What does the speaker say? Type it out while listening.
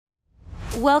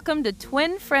Welcome to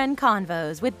Twin Friend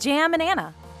Convos with Jam and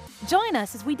Anna. Join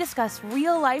us as we discuss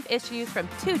real-life issues from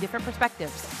two different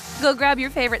perspectives. Go grab your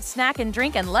favorite snack and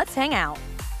drink and let's hang out.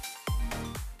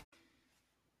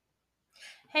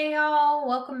 Hey y'all,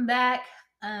 welcome back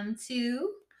to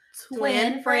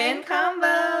Twin Friend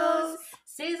Convos.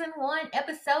 Season 1,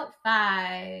 Episode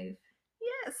 5.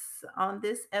 Yes, on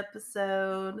this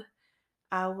episode,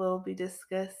 I will be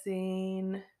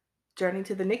discussing Journey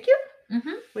to the NICU.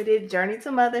 Mm-hmm. We did Journey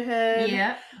to Motherhood.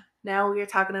 Yeah. Now we are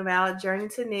talking about Journey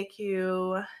to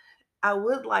NICU. I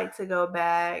would like to go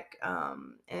back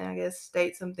and I guess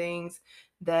state some things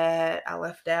that I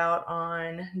left out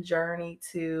on Journey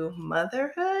to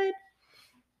Motherhood.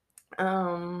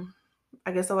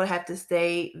 I guess I would have to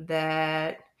state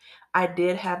that I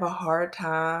did have a hard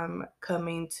time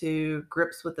coming to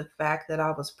grips with the fact that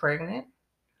I was pregnant.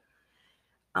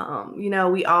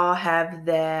 We all have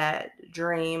that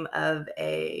dream of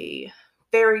a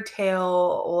fairy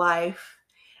tale life.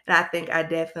 And I think I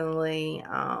definitely,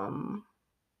 I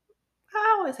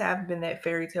always have been that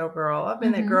fairy tale girl. I've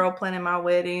been that girl planning my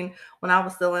wedding when I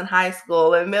was still in high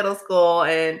school and middle school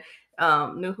and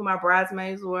knew who my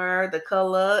bridesmaids were, the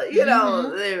color,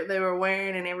 they were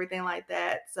wearing and everything like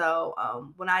that. So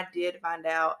when I did find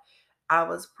out I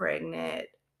was pregnant,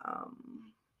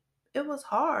 it was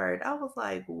hard. I was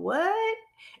like, what?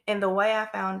 And the way I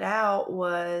found out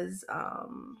was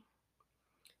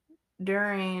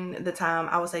during the time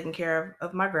I was taking care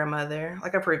of my grandmother.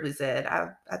 Like I previously said,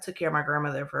 I took care of my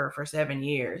grandmother for 7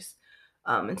 years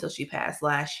until she passed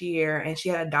last year. And she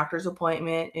had a doctor's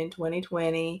appointment in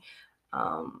 2020.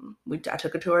 I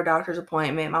took her to her doctor's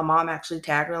appointment. My mom actually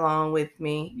tagged her along with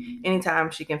me.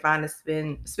 Anytime she can find a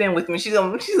spin with me, she's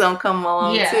gonna come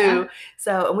along too.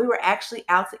 So, and we were actually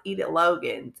out to eat at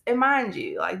Logan's. And mind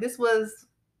you, like this was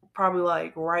probably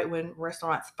like right when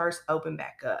restaurants first opened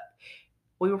back up.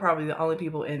 We were probably the only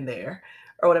people in there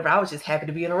or whatever. I was just happy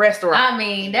to be in a restaurant. I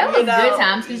mean, that was good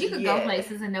times because you could go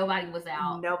places and nobody was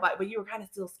out. Nobody, but you were kind of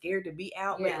still scared to be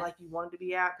out, but like you wanted to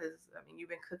be out because, I mean, you've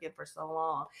been cooking for so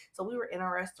long. So we were in a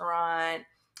restaurant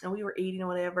and we were eating or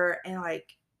whatever. And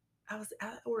like, I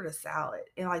ordered a salad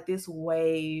and like this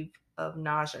wave of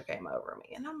nausea came over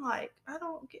me. And I'm like,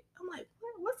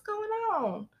 what's going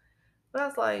on? But I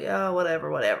was like, oh,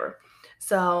 whatever.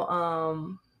 So,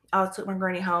 I took my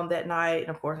granny home that night. And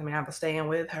of course, I was staying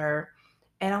with her.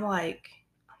 And I'm like,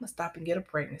 I'm going to stop and get a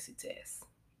pregnancy test.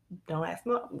 Don't ask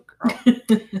me, girl.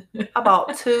 I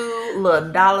bought 2 little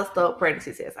dollar store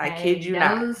pregnancy tests. I kid you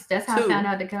not. That's how I found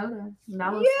out Dakota.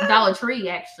 Dollar Tree,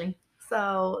 actually.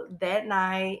 So that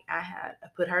night, I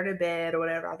put her to bed or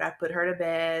whatever. I put her to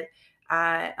bed.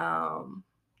 I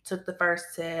took the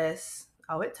first test.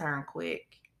 Oh, it turned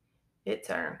quick.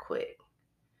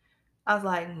 I was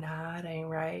like, nah, it ain't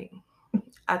right.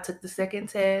 I took the second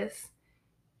test.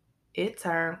 It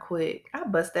turned quick. I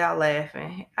bust out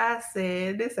laughing. I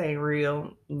said, this ain't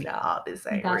real. Nah, this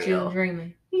ain't real. Thought you were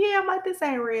dreaming. Yeah, I'm like, this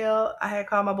ain't real. I had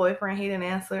called my boyfriend. He didn't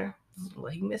answer.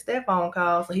 Well, he missed that phone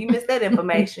call. So he missed that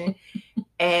information.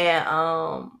 And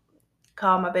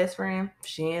called my best friend.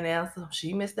 She didn't answer.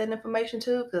 She missed that information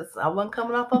too because I wasn't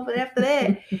coming off of it after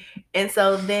that. And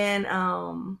so then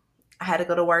I had to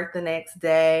go to work the next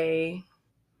day.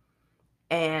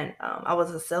 And I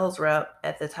was a sales rep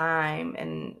at the time.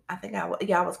 And I think I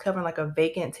was covering like a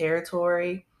vacant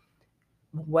territory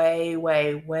way,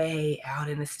 way, way out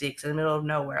in the sticks in the middle of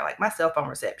nowhere. Like my cell phone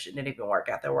reception didn't even work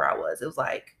out there where I was. It was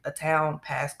like a town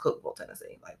past Cookville,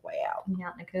 Tennessee, like way out.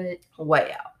 Out in the hood.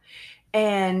 Way out.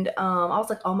 And I was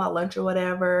like on my lunch or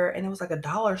whatever. And it was like a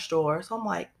dollar store. So I'm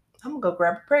like, I'm going to go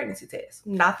grab a pregnancy test.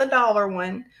 Not the dollar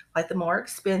one, like the more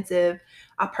expensive.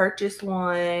 I purchased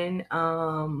one,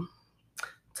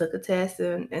 took a test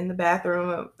in the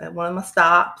bathroom at one of my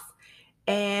stops,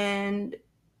 and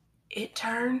it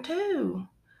turned 2.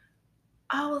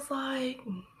 I was like,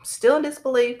 still in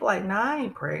disbelief, like, nah, I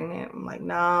ain't pregnant. I'm like,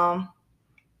 no,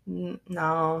 it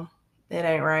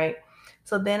ain't right.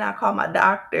 So then I called my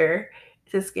doctor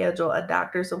to schedule a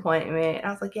doctor's appointment.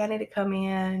 I was like, yeah, I need to come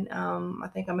in. I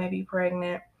think I may be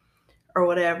pregnant or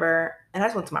whatever. And I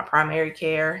just went to my primary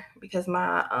care because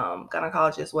my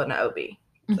gynecologist wasn't an OB.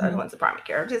 So I just went to primary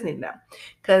care. I just need to know.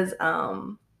 Because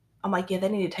I'm like, yeah, they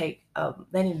need to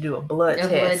do a blood test.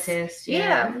 Blood test,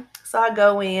 yeah. So I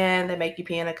go in, they make you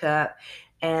pee in a cup.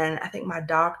 And I think my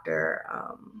doctor,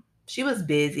 she was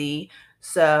busy.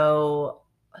 So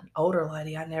an older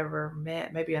lady I never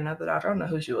met, maybe another doctor, I don't know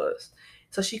who she was.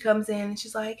 So she comes in and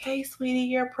she's like, hey, sweetie,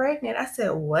 you're pregnant. I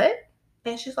said, what?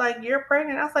 And she's like, you're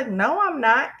pregnant? I was like, no, I'm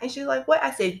not. And she's like, what?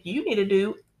 I said, you need to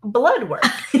do blood work.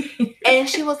 And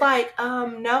she was like,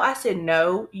 no. I said,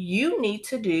 no, you need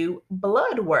to do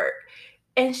blood work.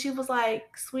 And she was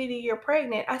like, sweetie, you're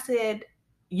pregnant. I said,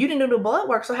 you didn't do the blood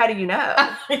work, so how do you know?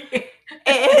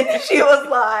 And she was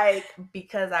like,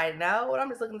 because I know. And I'm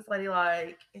just looking at this lady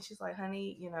like, and she's like,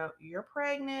 honey, you're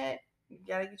pregnant. You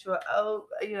gotta get you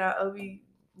OB,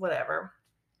 whatever.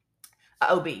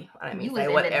 OB. I didn't mean You to say was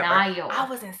in whatever. denial. I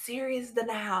was in serious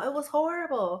denial. It was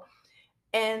horrible.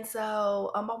 And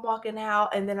so I'm walking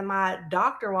out, and then my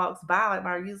doctor walks by, like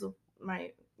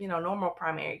my normal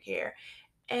primary care.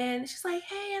 And she's like,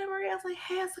 hey, Anna Marie. I was like,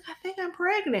 hey, I think I'm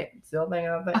pregnant. Still thinking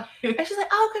I'm pregnant. And she's like,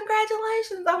 oh,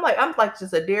 congratulations. I'm like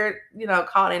just a deer,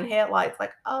 caught in headlights.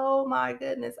 Like, oh my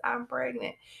goodness, I'm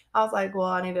pregnant. I was like, well,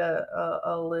 I need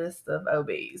a list of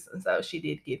OBs. And so she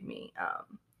did give me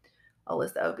a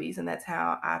list of OBs. And that's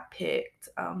how I picked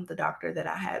the doctor that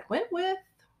I had went with.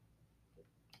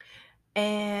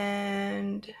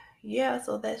 And yeah,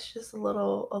 so that's just a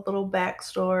little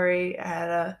backstory.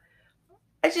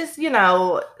 It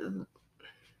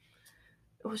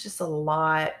was just a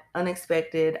lot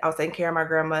unexpected. I was taking care of my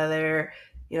grandmother.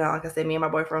 Like I said, me and my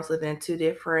boyfriend was living in 2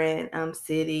 different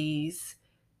cities.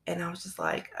 And I was just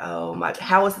like, oh my,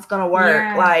 how is this going to work?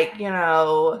 Yeah. Like,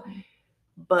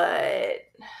 but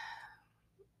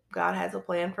God has a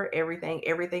plan for everything.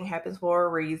 Everything happens for a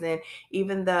reason.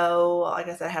 Even though, like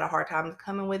I said, I had a hard time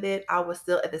coming with it, I was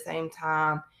still at the same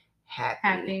time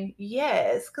happy.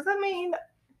 Yes. Because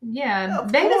yeah,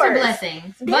 of babies course. are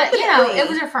blessings. But, Definitely. it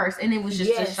was your first, and it was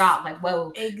just a shock. Like,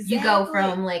 whoa. Exactly. You go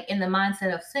from, like, in the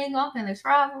mindset of single, I'm going to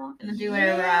travel, I'm going to do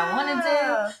whatever I want to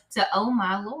do, to, oh,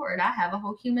 my Lord, I have a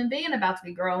whole human being about to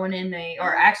be growing in me,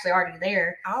 or actually already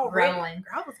there, growing.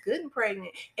 I was good and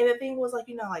pregnant. And the thing was, like,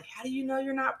 like, how do you know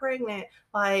you're not pregnant?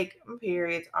 Like, my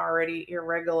period's already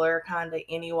irregular kind of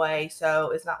anyway, so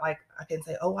it's not like I can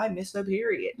say, oh, I missed a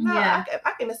period. No, yeah.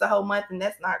 I can miss a whole month, and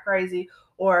that's not crazy.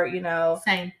 Or,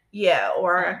 Same. Yeah,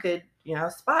 or I could,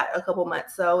 spot a couple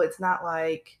months. So it's not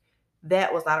like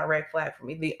that was not a red flag for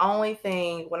me. The only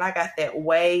thing, when I got that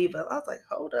wave, I was like,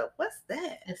 hold up, what's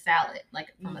that? A salad,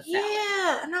 like from a salad.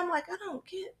 Yeah, and I'm like, I don't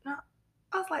get, no.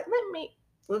 I was like,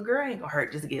 well, girl, ain't gonna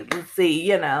hurt, let's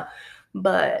see,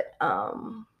 But,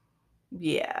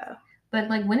 yeah. But,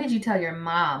 like, when did you tell your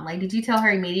mom? Like, did you tell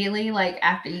her immediately, like,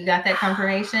 after you got that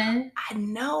confirmation? I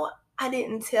know I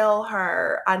didn't tell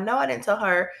her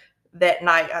that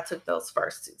night I took those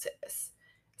first 2 tests.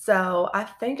 So I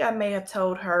think I may have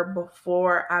told her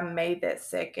before I made that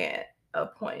second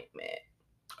appointment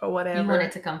or whatever. You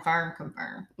wanted to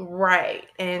confirm. Right.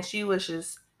 And she was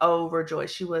just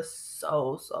overjoyed. She was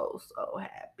so, so, so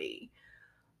happy.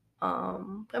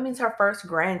 That means her first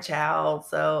grandchild.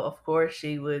 So of course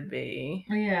she would be.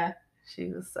 Yeah. She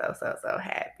was so, so, so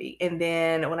happy. And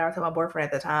then when I was with my boyfriend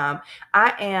at the time,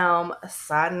 I am, a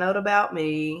side note about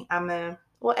me,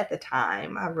 at the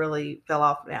time, I really fell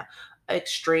off now,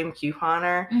 extreme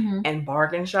couponer and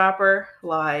bargain shopper,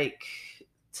 like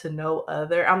to no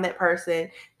other. I'm that person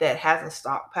that has a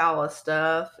stockpile of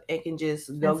stuff and can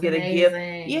just go get a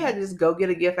gift. Yeah, just go get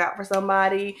a gift out for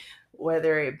somebody,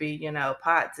 whether it be,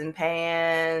 pots and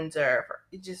pans or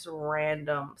just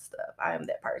random stuff. I am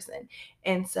that person.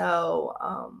 And so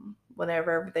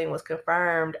whenever everything was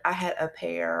confirmed, I had a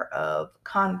pair of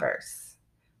Converse,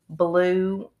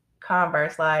 blue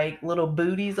Converse, like little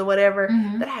booties or whatever,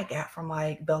 that I got from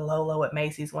like the Lolo at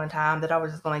Macy's one time, that I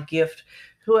was just going to gift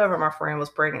whoever my friend was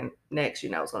pregnant next,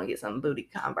 was going to get some booty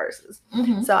Converses.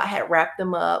 So I had wrapped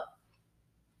them up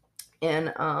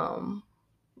in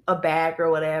a bag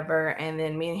or whatever, and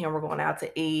then me and him were going out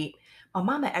to eat. My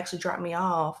mama actually dropped me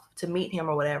off to meet him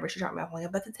or whatever. She dropped me off. I'm like, I'm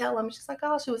about to tell him. She's like,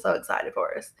 oh, she was so excited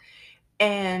for us.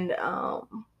 And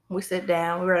we sit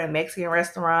down. We were at a Mexican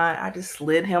restaurant. I just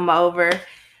slid him over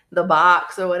the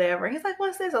box or whatever. He's like,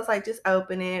 what's this? I was like, just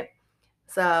open it.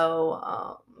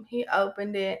 So he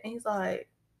opened it, and he's like,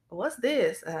 what's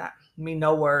this? And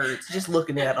no words, just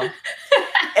looking at him.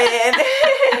 And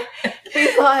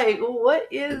he's like, what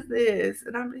is this?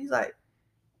 And he's like,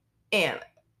 and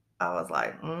I was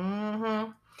like,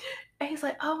 And he's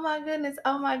like, oh my goodness.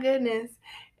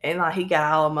 And like, he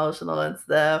got all emotional and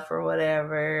stuff or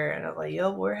whatever. And I was like,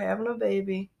 yo, we're having a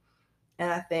baby.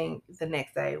 And I think the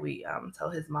next day we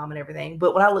told his mom and everything.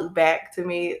 But when I look back, to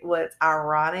me, what's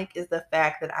ironic is the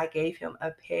fact that I gave him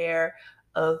a pair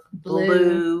of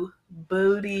blue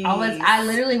booties. I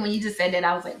literally, when you just said that,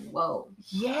 I was like, whoa.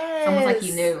 Yes. It's almost like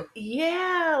you knew.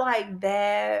 Yeah, like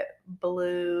that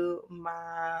blew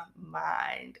my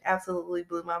mind. Absolutely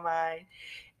blew my mind.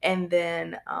 And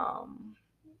then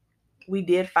we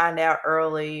did find out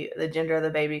early the gender of the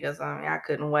baby because I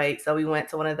couldn't wait. So we went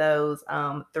to one of those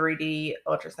 3D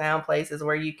ultrasound places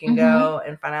where you can go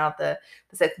and find out the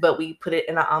sex. But we put it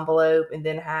in an envelope and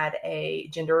then had a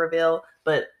gender reveal.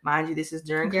 But mind you, this is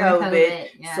during COVID.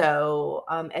 Yeah. So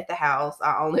at the house,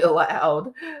 I only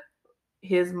allowed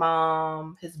his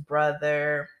mom, his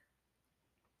brother,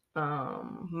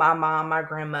 my mom, my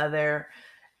grandmother,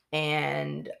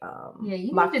 and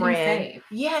my friend.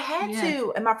 Yeah, had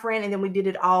to. And my friend, and then we did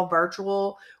it all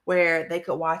virtual where they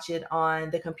could watch it on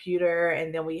the computer,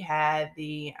 and then we had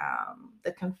the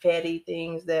confetti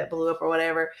things that blew up or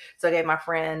whatever. So I gave my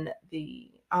friend the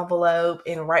envelope,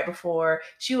 and right before,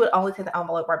 she would only take the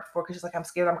envelope right before because she's like, I'm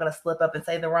scared I'm gonna slip up and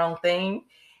say the wrong thing.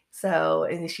 So,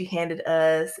 and then she handed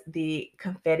us the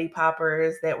confetti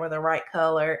poppers that were the right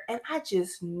color, and I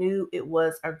just knew it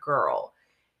was a girl.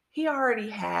 He already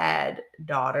had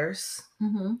daughters.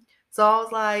 So I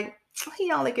was like, he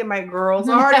only can make girls.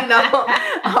 I already know.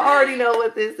 I already know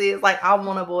what this is. Like, I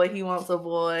want a boy. He wants a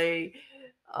boy.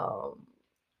 I'm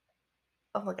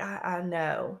like, I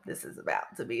know this is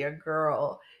about to be a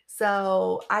girl.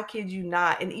 So I kid you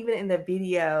not. And even in the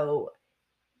video,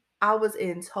 I was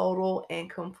in total and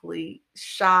complete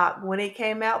shock when it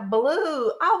came out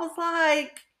blue. I was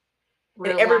like,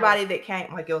 and everybody that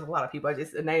came, like it was a lot of people, I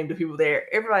just named the people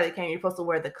there. Everybody that came, you're supposed to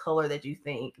wear the color that you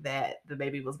think that the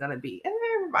baby was going to be. And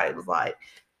everybody was like,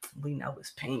 we know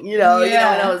it's pink, you know, we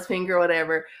know it's pink or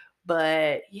whatever.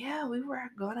 But yeah, we were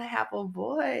going to have a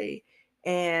boy.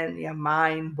 And yeah,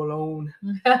 mind blown.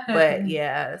 But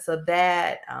yeah, so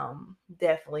that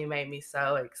definitely made me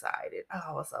so excited. Oh,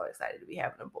 I was so excited to be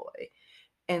having a boy.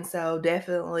 And so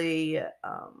definitely,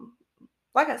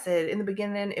 like I said, in the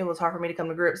beginning, it was hard for me to come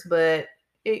to grips, but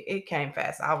it came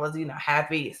fast. I was,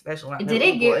 happy, especially when did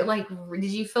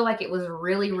you feel like it was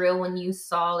really real when you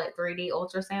saw that 3D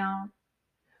ultrasound?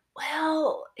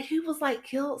 Well, he was like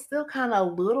still kind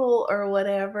of little or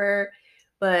whatever,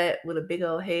 but with a big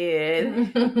old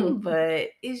head.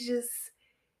 But it's just,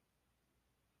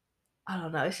 I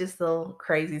don't know. It's just so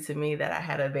crazy to me that I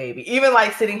had a baby. Even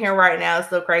like sitting here right now, it's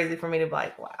still crazy for me to be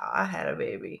like, wow, I had a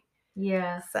baby.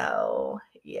 Yeah. So,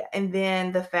 yeah. And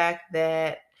then the fact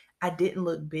that I didn't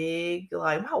look big,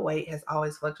 like my weight has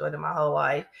always fluctuated my whole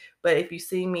life. But if you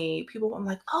see me, people, I'm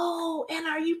like, oh, Anna,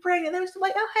 are you pregnant? They're just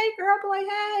like, oh, hey, girl. I'm like,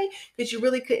 hey. Because you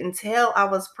really couldn't tell I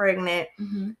was pregnant.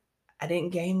 I didn't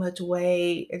gain much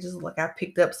weight. It just like I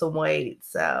picked up some weight.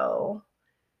 So,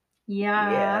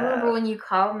 yeah. I remember when you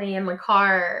called me in the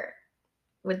car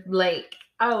with Blake.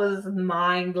 I was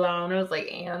mind blown. I was like,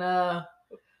 Anna.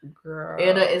 Girl,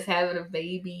 Anna is having a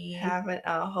baby. Having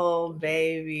a whole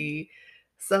baby.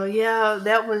 So yeah,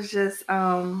 that was just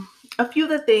a few of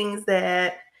the things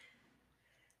that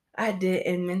I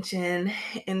didn't mention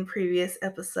in previous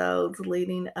episodes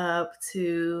leading up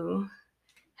to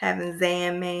having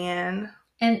Zan Man.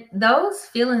 And those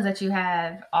feelings that you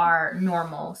have are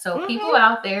normal. So people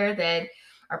out there that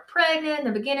are pregnant in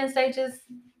the beginning stages,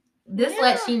 this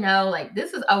lets you know, like,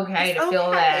 this is okay to feel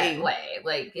that way.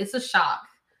 Like, it's a shock.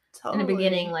 Totally. In the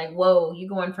beginning, like, whoa, you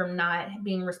going from not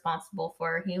being responsible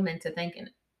for a human to thinking,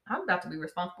 I'm about to be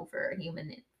responsible for a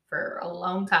human for a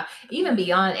long time, even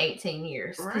beyond 18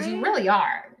 years, because you really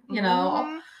are, you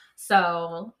know.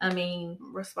 So, I mean,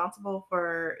 responsible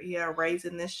for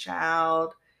raising this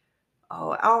child.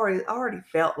 Oh, I already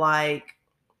felt like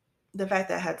the fact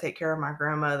that I had to take care of my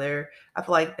grandmother, I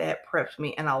feel like that prepped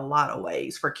me in a lot of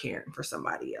ways for caring for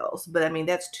somebody else. But I mean,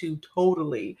 that's two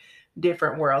totally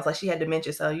different worlds. Like, she had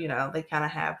dementia, so they kind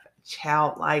of have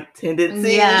childlike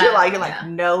tendencies. You're like,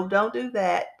 no, don't do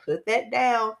that. Put that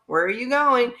down. Where are you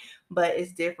going? But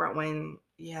it's different when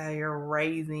you're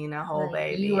raising a whole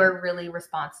baby. You are really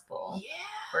responsible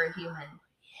for a human.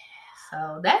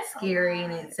 So that's scary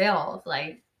in itself.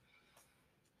 Like,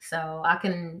 so I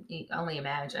can only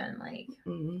imagine, like,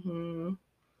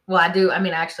 well, I do. I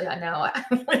mean, actually, I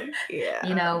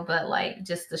know, but like,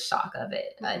 just the shock of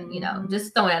it,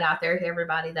 just throwing it out there to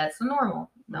everybody. That's normal.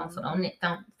 Don't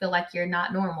feel like you're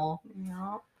not normal.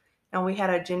 No. And we had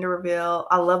a gender reveal.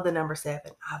 I love the number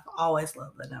 7. I've always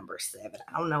loved the number 7.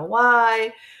 I don't know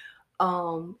why.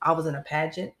 I was in a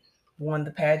pageant, won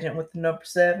the pageant with the number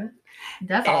 7.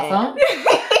 That's awesome.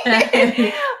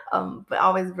 But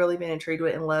always really been intrigued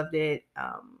with it and loved it.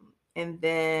 And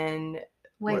then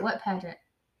what pageant?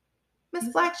 Miss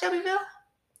Black Shelbyville.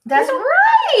 That's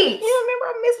right. You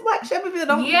remember Miss Black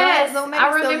Shelbyville? Yes,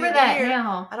 I remember that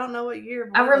now. I don't know what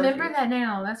year. I remember that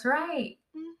now. That's right.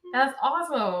 That's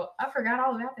awesome. I forgot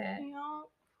all about that.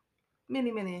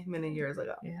 Many years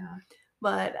ago. Yeah.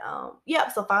 But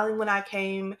so finally when I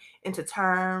came into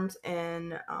terms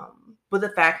and But the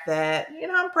fact that,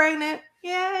 I'm pregnant,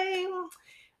 yay,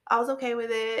 I was okay with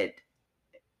it.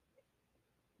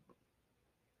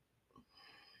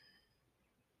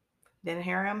 Then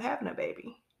here I am having a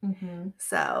baby. Mm-hmm.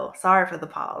 So sorry for the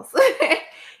pause.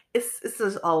 It's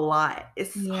just a lot.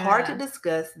 It's hard to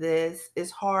discuss this.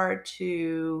 It's hard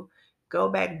to go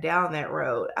back down that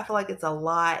road. I feel like it's a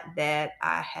lot that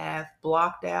I have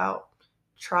blocked out,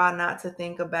 try not to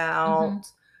think about.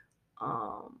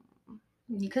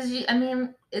 Because it's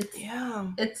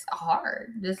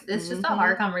hard. It's just a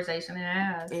hard conversation to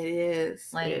have. It is.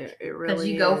 Like, it really because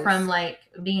you go from like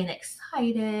being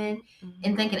excited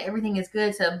and thinking everything is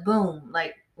good to boom,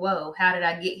 like, whoa, how did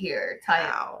I get here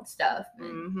type stuff.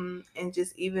 And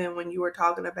just even when you were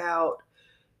talking about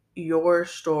your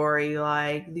story,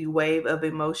 like the wave of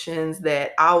emotions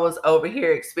that I was over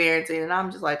here experiencing, and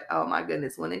I'm just like, oh my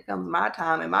goodness, when it comes my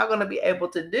time, am I going to be able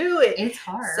to do it? It's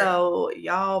hard. So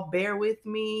y'all bear with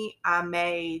me. I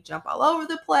may jump all over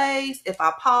the place. If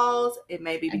I pause, it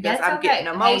may be because I'm getting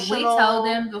emotional. Hey, we told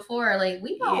them before, like,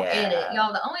 we don't edit,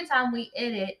 y'all. The only time we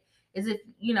edit is if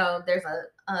there's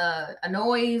a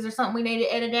noise or something we need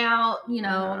to edit out,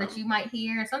 that you might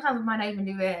hear. Sometimes we might not even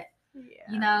do that.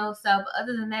 Yeah. So but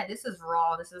other than that, this is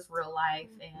raw, this is real life,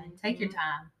 and take your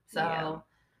time.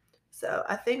 So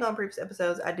I think on previous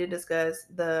episodes I did discuss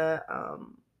the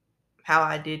how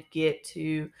I did get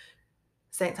to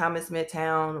St. Thomas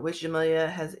Midtown, which Jamelia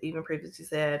has even previously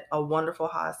said, a wonderful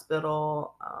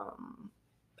hospital.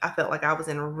 I felt like I was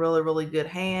in really, really good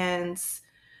hands.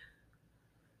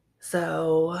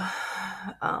 So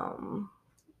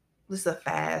this is a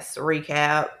fast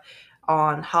recap.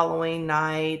 On Halloween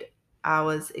night, I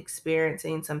was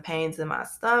experiencing some pains in my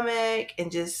stomach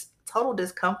and just total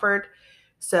discomfort.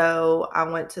 So I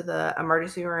went to the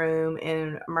emergency room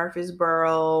in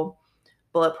Murfreesboro.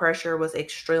 Blood pressure was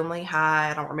extremely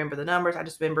high. I don't remember the numbers. I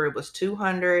just remember it was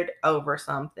 200 over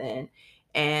something.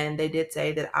 And they did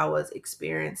say that I was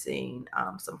experiencing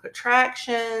some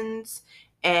contractions,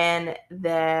 and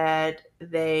that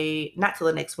they, not till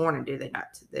the next morning did they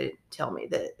not, they tell me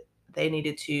that they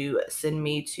needed to send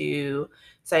me to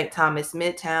St. Thomas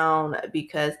Midtown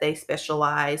because they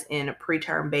specialize in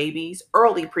preterm babies,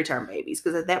 early preterm babies.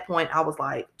 Because at that point I was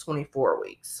like 24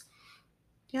 weeks.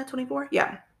 Yeah, 24?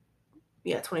 Yeah,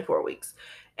 24 weeks.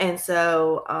 And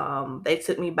so they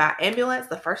took me by ambulance,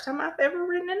 the first time I've ever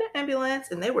ridden in an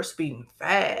ambulance, and they were speeding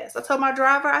fast. I told my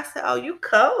driver, I said, oh, you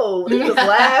cold. He was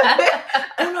laughing.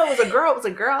 I don't know, it was a girl. I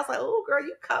was like, oh, girl,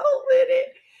 you cold with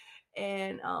it.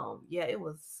 And it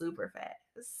was super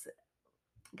fast.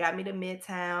 Got me to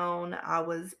Midtown. I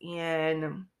was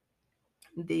in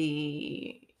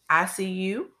the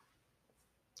ICU.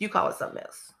 You call it something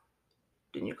else.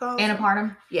 Didn't you call it?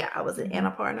 Antepartum? Yeah, I was in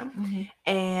antepartum.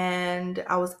 And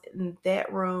I was in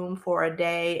that room for a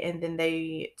day, and then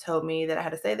they told me that I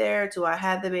had to stay there till I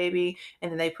had the baby,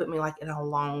 and then they put me like in a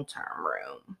long-term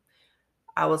room.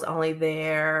 I was only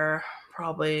there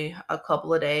probably a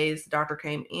couple of days. The doctor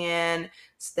came in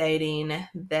stating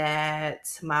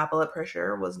that my blood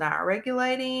pressure was not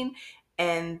regulating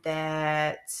and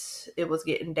that it was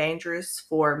getting dangerous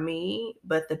for me,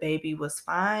 but the baby was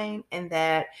fine, and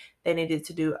that they needed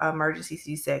to do an emergency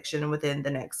C-section within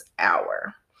the next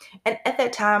hour. And at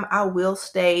that time, I will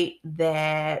state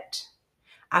that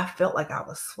I felt like I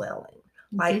was swelling.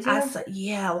 Like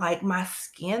like my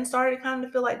skin started to kind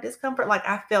of feel like discomfort. Like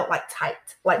I felt like tight.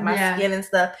 Like my skin and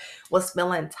stuff was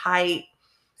feeling tight.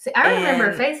 See, I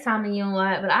remember FaceTiming you a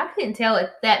lot, but I couldn't tell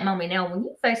at that moment. Now, when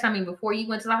you FaceTimed me before you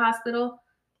went to the hospital,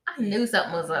 I knew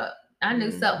something was up. I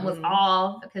knew something was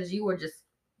off because you were just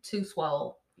too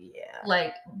swole. Yeah.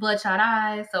 Like bloodshot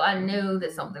eyes. So I knew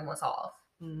that something was off.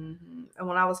 And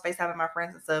when I was FaceTiming my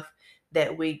friends and stuff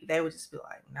that week, they would just be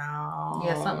like, no.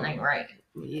 Yeah, something ain't right.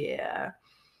 Yeah.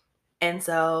 And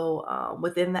so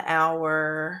within the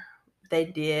hour, they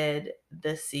did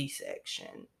the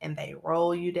C-section, and they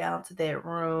roll you down to that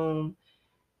room.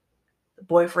 The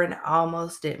boyfriend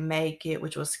almost didn't make it,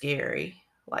 which was scary.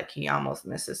 Like he almost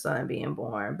missed his son being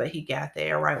born, but he got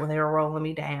there right when they were rolling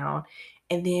me down.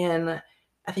 And then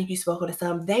I think you spoke to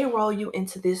some, they roll you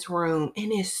into this room,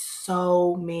 and there's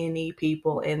so many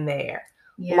people in there.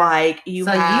 Yeah. Like you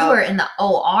were in the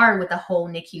OR with the whole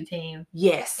NICU team.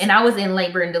 Yes. And I was in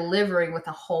labor and delivery with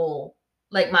the whole,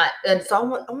 like my... So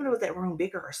I wonder, was that room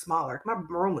bigger or smaller? My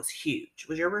room was huge.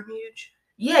 Was your room huge?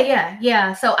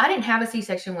 Yeah. So I didn't have a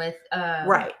C-section with...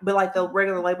 right. But like the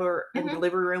regular labor and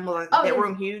delivery room, was like that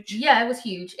room huge? Yeah, it was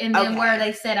huge. And then where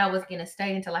they said I was going to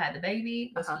stay until I had the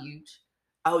baby was huge.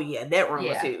 Oh yeah, that room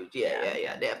was Yeah. huge.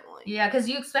 Yeah, definitely. Yeah, because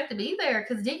you expect to be there.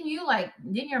 Because didn't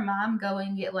your mom go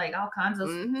and get like all kinds of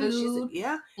food?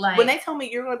 Yeah. Like When they told me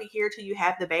you're gonna be here till you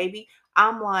have the baby,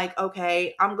 I'm like,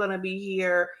 okay, I'm gonna be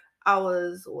here. I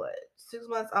was what 6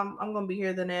 months. I'm gonna be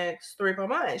here the next 3 or 4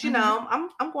 months. You know,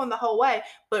 I'm going the whole way.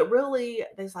 But really,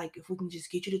 there's like, if we can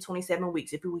just get you to 27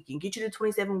 weeks, if we can get you to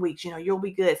 27 weeks, you know, you'll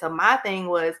be good. So my thing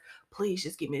was, please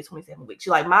just get me to 27 weeks.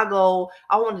 Like my goal,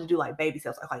 I wanted to do like baby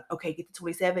steps. I was like, okay, get to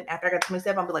 27. After I got to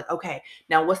 27, I'll be like, okay,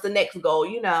 now what's the next goal?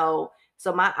 You know.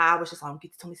 So my eye was just like,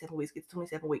 get to 27 weeks, get to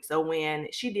 27 weeks. So when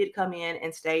she did come in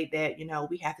and state that, you know,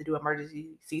 we have to do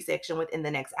emergency C-section within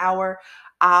the next hour,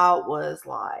 I was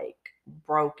like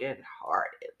broken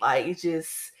hearted. Like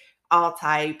just all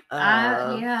type of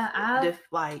I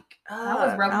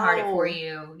was brokenhearted for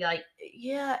you. Like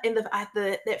yeah, and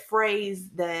that phrase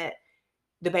that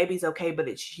the baby's okay, but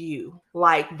it's you.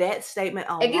 Like that statement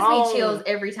alone. It gives me chills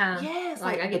every time. Yes,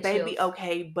 like I the get baby chills.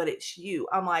 okay, but it's you.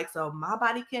 I'm like, so my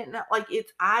body can't like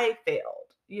it's I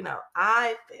failed. You know,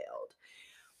 I failed.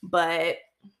 But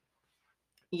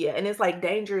yeah, and it's like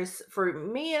dangerous for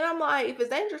me. And I'm like, if it's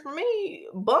dangerous for me,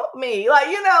 bump me. Like,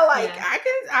 you know, like Yeah.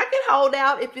 I can hold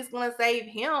out if it's gonna save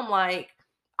him. Like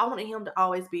I wanted him to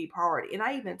always be priority. And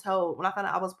I even told when I found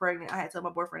out I was pregnant, I had told my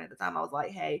boyfriend at the time, I was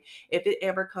like, hey, if it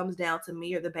ever comes down to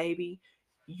me or the baby,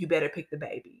 you better pick the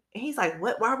baby. And he's like,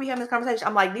 what? Why are we having this conversation?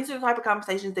 I'm like, these are the type of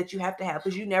conversations that you have to have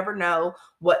because you never know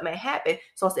what may happen.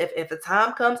 So if the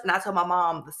time comes, and I told my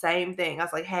mom the same thing, I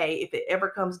was like, hey, if it ever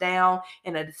comes down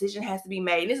and a decision has to be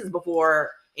made, and this is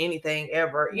before anything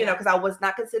ever, you know, because I was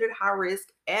not considered high risk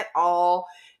at all,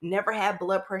 never had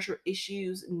blood pressure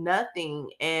issues, nothing.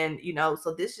 And, you know,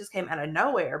 so this just came out of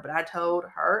nowhere. But I told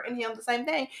her and him the same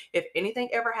thing. If anything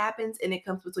ever happens and it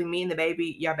comes between me and the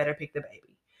baby, y'all better pick the baby.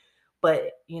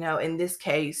 But, you know, in this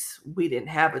case, we didn't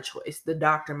have a choice. The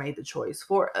doctor made the choice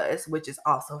for us, which is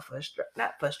also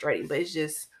not frustrating, but it's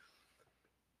just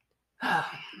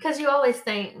because you always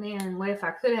think, man, what if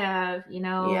I could have, you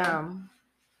know?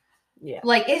 Yeah.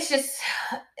 Like it's just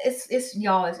it's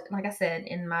y'all, like I said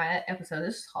in my episode,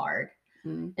 it's hard.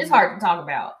 It's hard to talk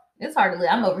about. It's hard to live.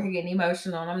 I'm over here getting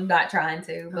emotional and I'm not trying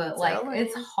to, but like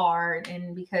it's hard.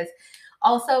 And because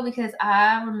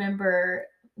I remember,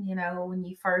 you know, when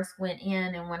you first went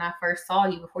in and when I first saw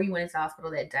you before you went into the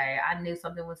hospital that day, I knew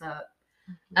something was up.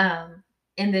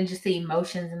 And then just the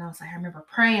emotions, and I was like, I remember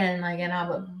praying, like, and I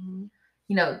would,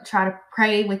 you know, try to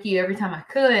pray with you every time I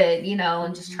could, you know,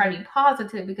 and just try to be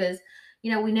positive because,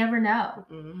 you know, we never know.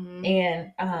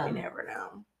 And we never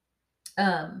know.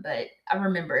 But I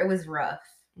remember it was rough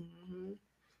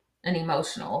and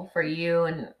emotional for you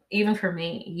and even for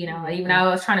me, you know, even I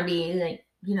was trying to be like,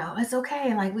 you know, it's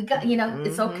okay. Like we got, you know,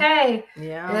 it's okay.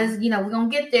 Yeah. It's, you know, we're going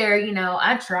to get there. You know,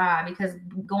 I try because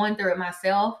going through it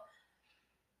myself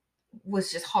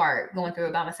was just hard, going through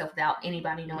it by myself without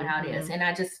anybody knowing how it is. And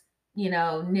I just, you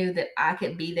know, knew that I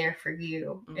could be there for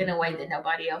you in a way that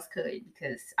nobody else could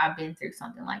because I've been through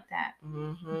something like that.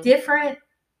 Different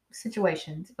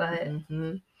situations, but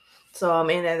so and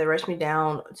then they rushed me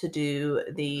down to do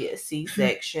the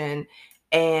C-section.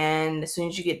 And as soon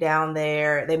as you get down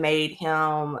there, they made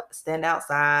him stand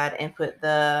outside and put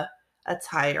a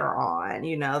tire on,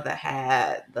 you know, the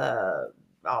hat,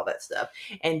 all that stuff.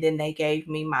 And then they gave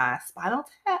me my spinal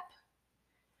tap.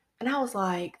 And I was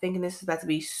like thinking this is about to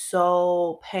be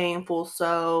so painful.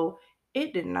 So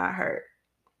it did not hurt.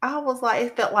 I was like,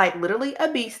 it felt like literally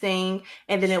a bee sting,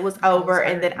 and then it was over,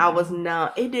 and then I was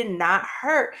numb. It did not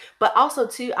hurt. But also,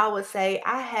 too, I would say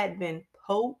I had been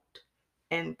poked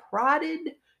and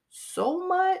prodded so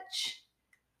much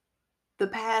the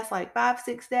past like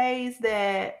 5-6 days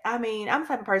that, I mean, I'm the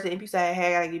type of person, if you say,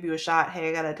 hey, I gotta give you a shot, hey,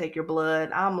 I gotta take your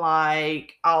blood, I'm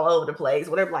like all over the place,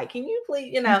 whatever, like, can you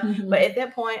please, you know? But at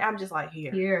that point, I'm just like,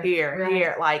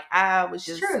 here. Like, I was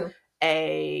just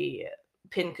a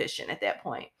pincushion at that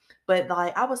point. But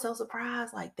like, I was so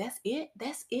surprised, like, that's it?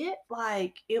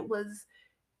 Like, it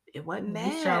wasn't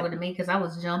bad. You stronger than me because I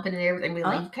was jumping and everything. Be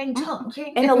like, you can't jump.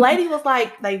 And the lady was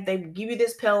like, they give you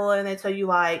this pillow and they tell you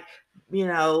like, you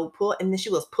know, pull, and then she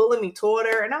was pulling me toward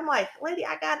her, and I'm like, lady,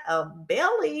 I got a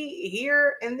belly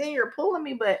here, and then you're pulling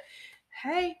me, but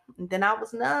hey, then I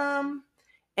was numb,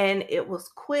 and it was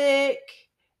quick.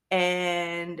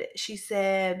 And she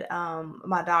said,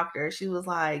 my doctor, she was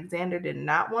like, Xander did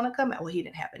not want to come out. Well, he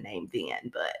didn't have a name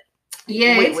then, but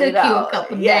yeah, it took you a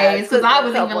couple days because I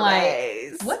was even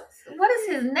like, what is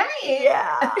his name?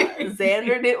 Yeah,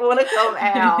 Xander didn't want to come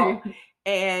out.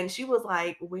 And she was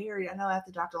like, where? I know after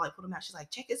the doctor like put him out, she's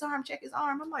like, check his arm.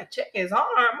 I'm like, check his arm?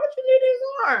 What you did his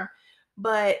arm?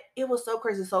 But it was so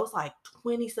crazy. So it's like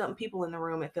 20 something people in the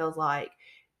room, it feels like.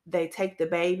 they take the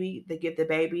baby, they give the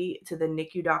baby to the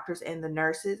NICU doctors and the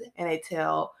nurses, and they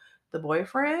tell the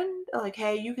boyfriend, like,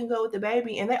 hey, you can go with the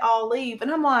baby, and they all leave.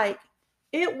 And I'm like,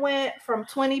 it went from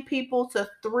 20 people to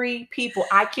 3 people.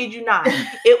 I kid you not.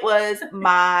 It was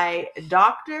my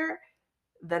doctor,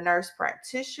 the nurse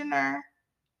practitioner,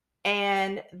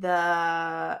 and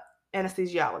the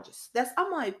anesthesiologist.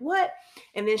 I'm like, what?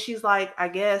 And then she's like, I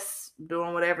guess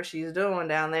doing whatever she's doing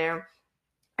down there.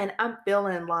 And I'm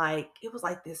feeling like it was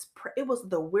like this, it was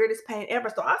the weirdest pain ever.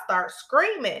 So I start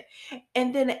screaming.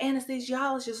 And then the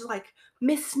anesthesiologist is like,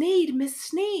 Miss Sneed, Miss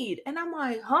Sneed. And I'm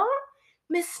like, huh?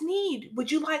 Miss Sneed, would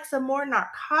you like some more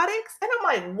narcotics? And I'm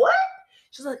like, what?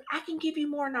 She's like, I can give you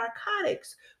more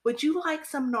narcotics. Would you like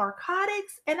some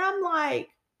narcotics? And I'm like,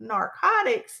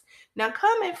 narcotics? Now,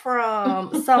 coming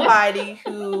from somebody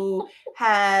who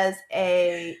has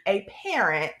a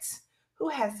parent who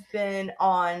has been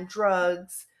on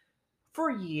drugs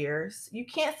for years, you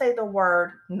can't say the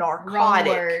word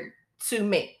narcotic to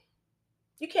me.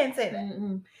 You can't say that.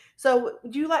 Mm-hmm. So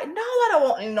you like, no, I don't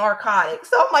want any narcotics.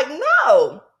 So I'm like,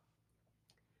 no.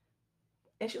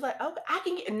 And she's like, okay, I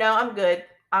can get, no, I'm good.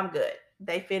 I'm good.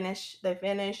 They finish,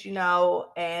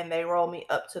 and they roll me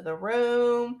up to the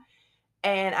room.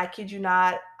 And I kid you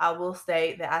not, I will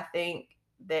say that I think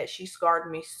that she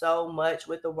scarred me so much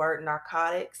with the word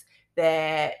narcotics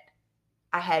that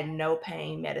I had no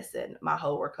pain medicine my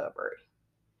whole recovery.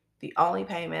 The only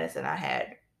pain medicine I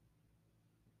had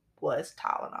was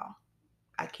Tylenol.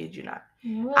 I kid you not.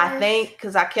 What? I think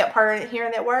because I kept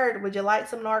hearing that word, would you like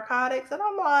some narcotics? And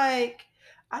I'm like,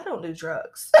 I don't do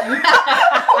drugs. I'm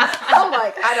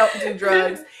like, I don't do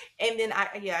drugs. And then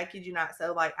I kid you not.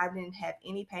 So like, I didn't have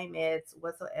any pain meds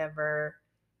whatsoever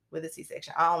with a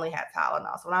C-section. I only had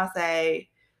Tylenol. So when I say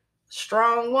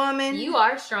strong woman, you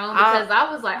are strong, because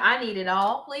I was like, I need it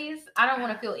all, please. I don't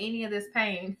want to feel any of this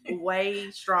pain.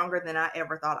 Way stronger than I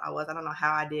ever thought I was. I don't know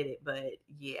how I did it, but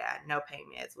yeah, no pain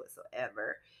meds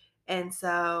whatsoever. And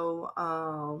so,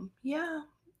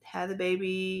 had the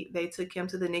baby. They took him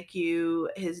to the NICU.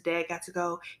 His dad got to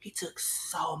go. He took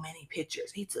so many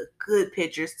pictures. He took good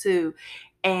pictures too.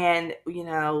 And,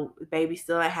 baby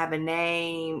still didn't have a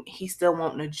name. He's still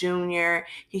wanting a junior.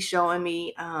 He's showing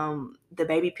me the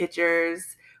baby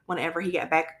pictures whenever he got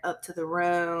back up to the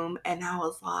room. And I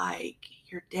was like,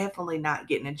 you're definitely not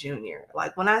getting a junior.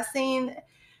 Like when I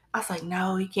was like,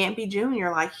 no, he can't be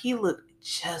junior. Like he looked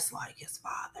just like his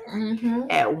father. Mm-hmm.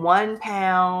 At 1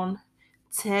 pound,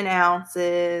 10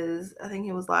 ounces. I think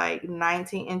he was like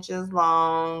 19 inches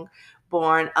long.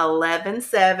 Born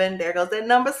 11/7. There goes that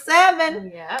number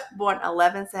 7. Yep. Born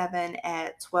 11/7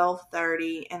 at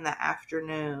 12:30 in the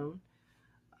afternoon.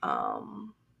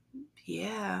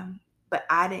 Yeah. But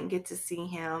I didn't get to see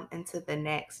him until the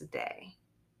next day,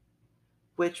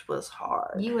 which was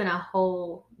hard. You in a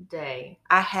whole day.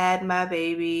 I had my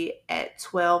baby at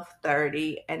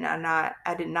 12:30, and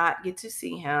I did not get to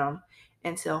see him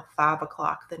until 5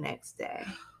 o'clock the next day.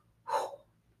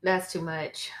 That's too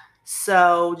much.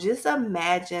 So just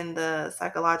imagine the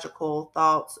psychological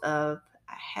thoughts of,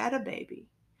 I had a baby.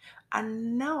 I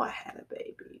know I had a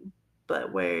baby,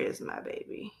 but where is my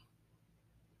baby?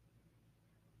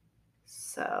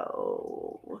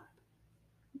 So,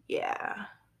 yeah.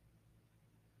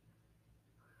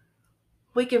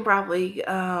 We can probably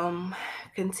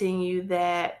continue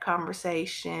that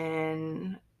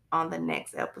conversation on the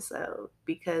next episode,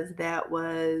 because that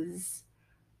was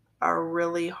a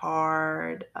really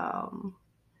hard.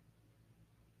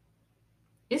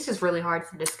 It's just really hard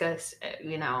to discuss,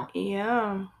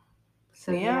 Yeah.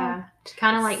 So yeah.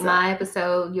 Kind of like my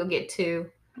episode, you'll get 2.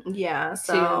 Yeah.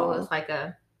 So it's like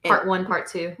a part 1, part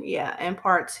 2. Yeah, and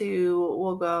part 2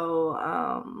 we'll go.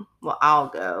 I'll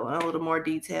go in a little more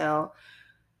details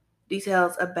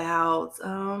about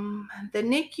the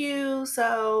NICU.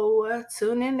 So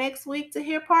tune in next week to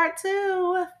hear part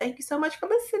 2. Thank you so much for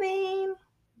listening.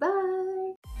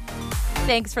 Bye.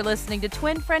 Thanks for listening to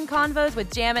Twin Friend Convos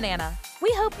with Jam and Anna.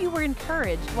 We hope you were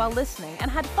encouraged while listening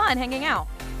and had fun hanging out.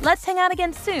 Let's hang out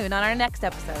again soon on our next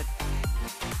episode.